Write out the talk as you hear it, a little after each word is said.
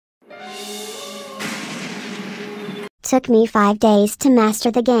took me 5 days to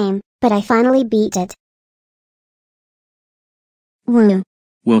master the game, but I finally beat it. Woo.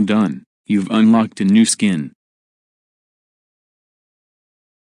 Well done, you've unlocked a new skin.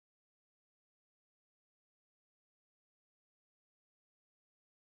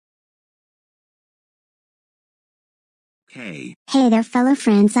 Hey there fellow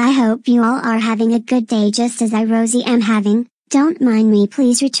friends, I hope you all are having a good day just as I Rosie am having. Don't mind me,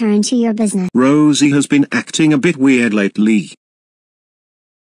 please return to your business. Rosie has been acting a bit weird lately.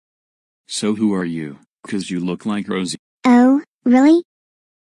 So who are you? 'Cause you look like Rosie. Oh, really?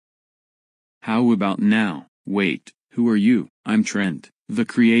 How about now? Wait, who are you? I'm Trent, the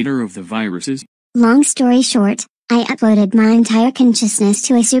creator of the viruses. Long story short, I uploaded my entire consciousness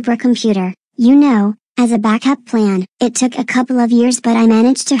to a supercomputer, you know, as a backup plan. It took a couple of years, but I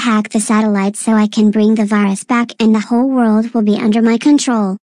managed to hack the satellite so I can bring the virus back and the whole world will be under my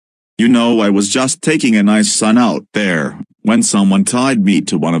control. You know, I was just taking a nice sun out there, when someone tied me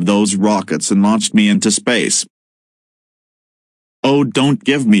to one of those rockets and launched me into space. Oh, don't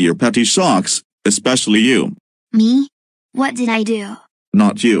give me your petty shocks, especially you. Me? What did I do?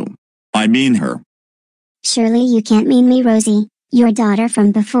 Not you. I mean her. Surely you can't mean me, Rosie, your daughter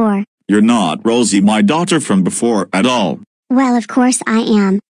from before. You're not Rosie, my daughter from before at all. Well, of course I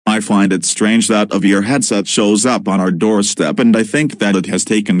am. I find it strange that of your headset shows up on our doorstep, and I think that it has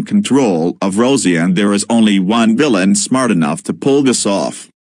taken control of Rosie, and there is only one villain smart enough to pull this off.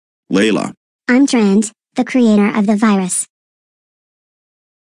 Layla. I'm Trent, the creator of the virus.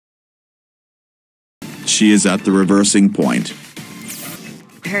 She is at the reversing point.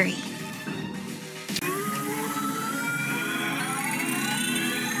 Hurry.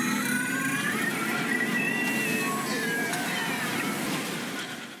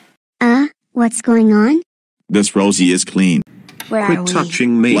 What's going on? This Rosie is clean. Where are Quit we?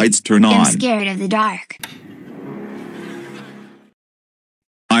 touching me. Lights turn I'm on. scared of the dark.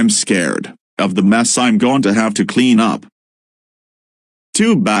 I'm scared of the mess I'm going to have to clean up.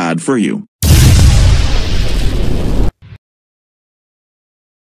 Too bad for you.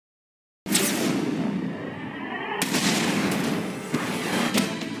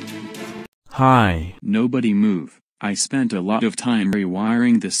 Hi. Nobody move. I spent a lot of time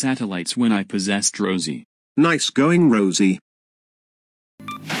rewiring the satellites when I possessed Rosie. Nice going, Rosie.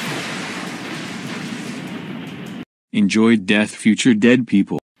 Enjoyed death, future dead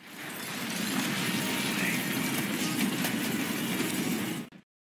people.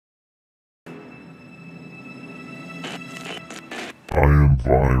 I am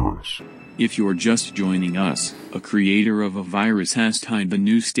Virus. If you're just joining us, a creator of a virus has tied the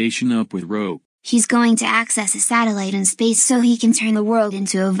new station up with rope. He's going to access a satellite in space so he can turn the world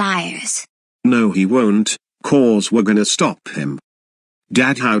into a virus. No, he won't, 'cause we're gonna stop him.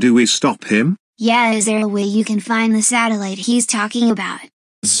 Dad, how do we stop him? Yeah, is there a way you can find the satellite he's talking about?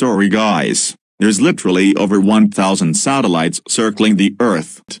 Sorry guys, there's literally over 1,000 satellites circling the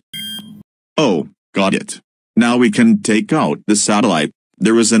Earth. Oh, got it. Now we can take out the satellite.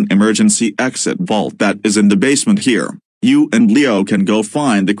 There is an emergency exit vault that is in the basement here. You and Leo can go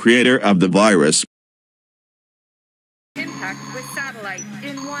find the creator of the virus. Impact with satellite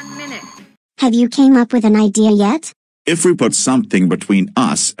in 1 minute. Have you came up with an idea yet? If we put something between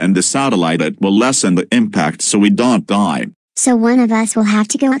us and the satellite, it will lessen the impact so we don't die. So one of us will have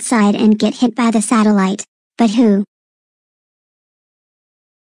to go outside and get hit by the satellite. But who?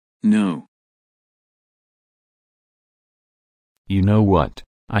 No. You know what?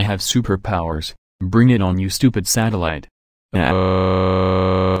 I have superpowers. Bring it on, you stupid satellite.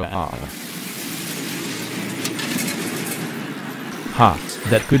 Ha,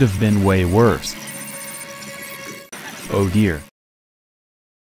 that could have been way worse. Oh dear.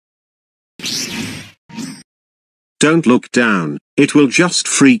 Don't look down, it will just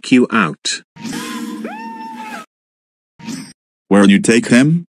freak you out. Where'll you take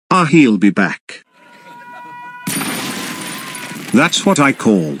him? He'll be back. That's what I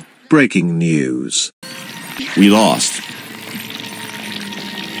call breaking news. We lost.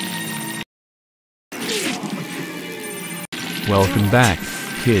 Welcome back,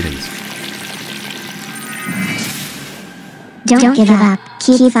 kiddies. Don't give up,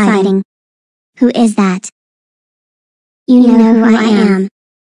 keep fighting. Who is that? You know who I am.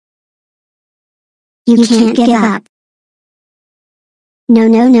 You can't give up. No,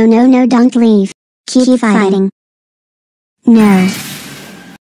 don't leave. Keep fighting. No.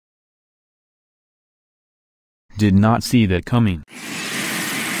 Did not see that coming.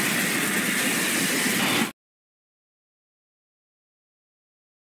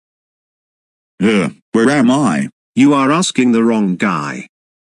 Where am I? You are asking the wrong guy.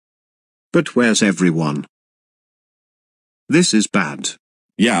 But where's everyone? This is bad.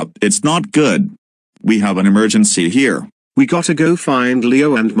 Yeah, it's not good. We have an emergency here. We gotta go find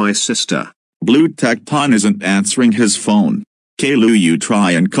Leo and my sister. Blue Tecton isn't answering his phone. Caillou, you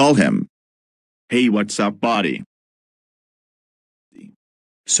try and call him. Hey, what's up, buddy?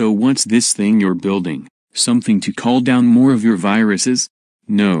 So what's this thing you're building? Something to call down more of your viruses?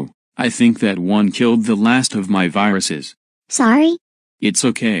 No, I think that one killed the last of my viruses. Sorry? It's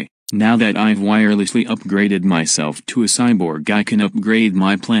okay. Now that I've wirelessly upgraded myself to a cyborg, I can upgrade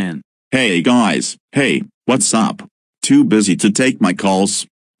my plan. Hey guys, hey, what's up? Too busy to take my calls?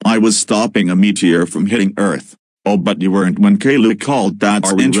 I was stopping a meteor from hitting Earth. Oh, but you weren't when Caillou called.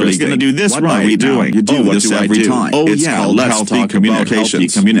 That's interesting. Really gonna do this what right are we now? doing? You do this every time. Oh it's yeah, called let's healthy talk about healthy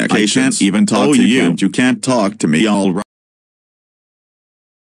communications. I can't even talk to you. You can't talk to me, all right.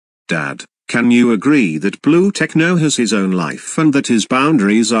 Dad, can you agree that Blue Techno has his own life and that his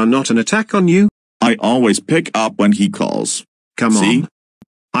boundaries are not an attack on you? I always pick up when he calls. Come See? on.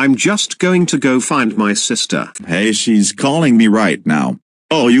 I'm just going to go find my sister. Hey, she's calling me right now.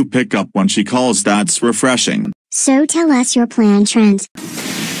 Oh, you pick up when she calls. That's refreshing. So tell us your plan, Trent.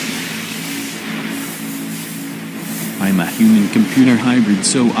 I'm a human-computer hybrid,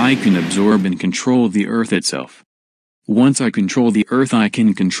 so I can absorb and control the Earth itself. Once I control the Earth, I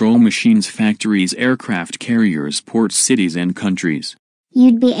can control machines, factories, aircraft carriers, ports, cities, and countries.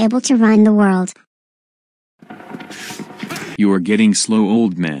 You'd be able to run the world. You are getting slow,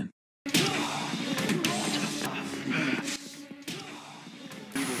 old man.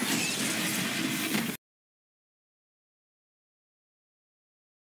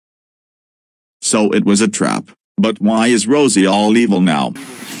 So it was a trap. But why is Rosie all evil now?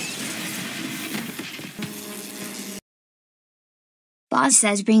 Boss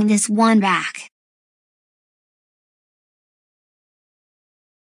says bring this one back.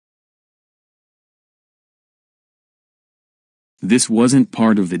 This wasn't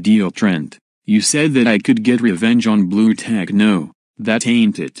part of the deal, Trent. You said that I could get revenge on Blue Techno. That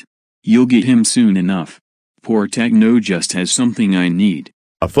ain't it. You'll get him soon enough. Poor Techno just has something I need.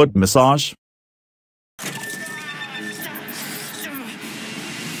 A foot massage?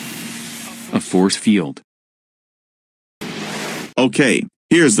 A force field. Okay,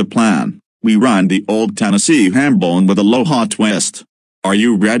 here's the plan. We run the old Tennessee hambone with a low-hot twist. Are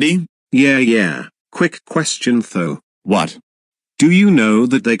you ready? Yeah. Quick question though. What? Do you know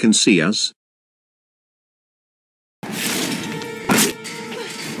that they can see us?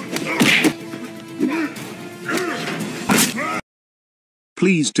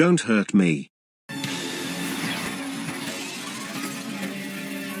 Please don't hurt me.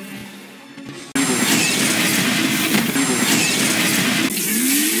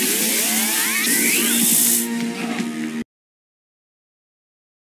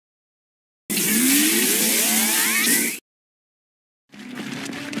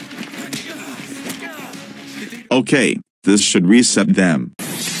 Okay, this should reset them.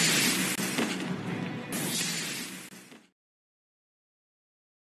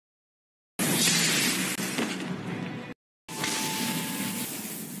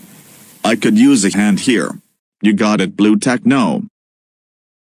 I could use a hand here. You got it, Blue Techno.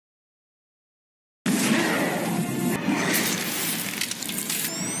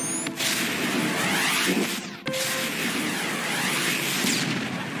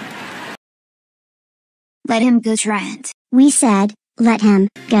 Let him go, Trent. We said, let him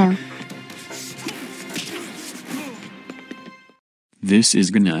go. This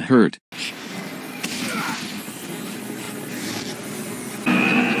is gonna hurt.